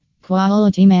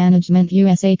Quality management.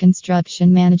 USA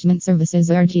Construction Management Services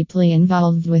are deeply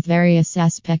involved with various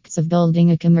aspects of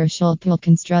building a commercial pool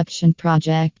construction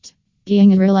project.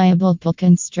 Being a reliable pool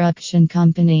construction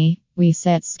company, we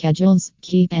set schedules,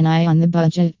 keep an eye on the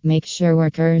budget, make sure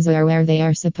workers are where they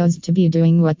are supposed to be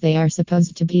doing what they are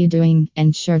supposed to be doing,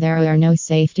 ensure there are no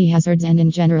safety hazards, and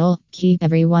in general, keep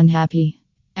everyone happy.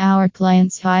 Our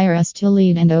clients hire us to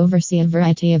lead and oversee a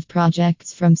variety of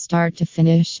projects from start to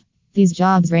finish. These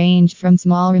jobs range from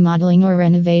small remodeling or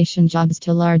renovation jobs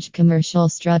to large commercial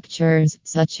structures,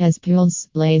 such as pools,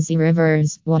 lazy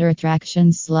rivers, water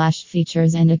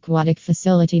attractions/features, and aquatic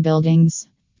facility buildings.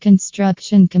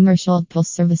 Construction commercial pool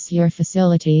service. Your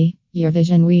facility, your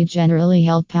vision. We generally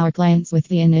help our clients with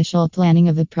the initial planning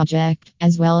of a project,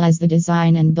 as well as the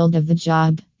design and build of the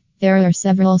job. There are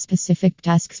several specific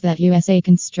tasks that USA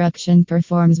Construction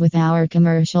performs with our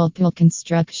commercial pool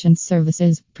construction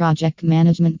services: project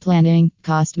management, planning,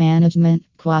 cost management,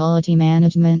 quality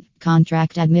management,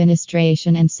 contract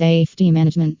administration, and safety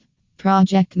management.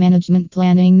 Project management.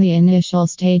 Planning. The initial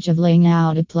stage of laying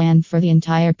out a plan for the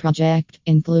entire project,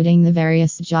 including the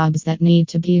various jobs that need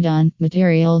to be done,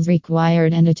 materials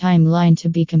required, and a timeline to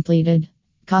be completed.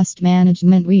 Cost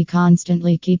management. We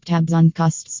constantly keep tabs on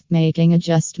costs, making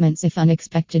adjustments if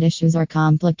unexpected issues or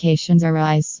complications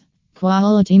arise.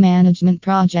 Quality management.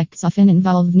 Projects often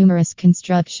involve numerous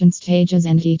construction stages,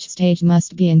 and each stage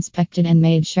must be inspected and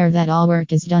made sure that all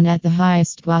work is done at the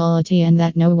highest quality and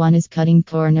that no one is cutting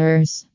corners.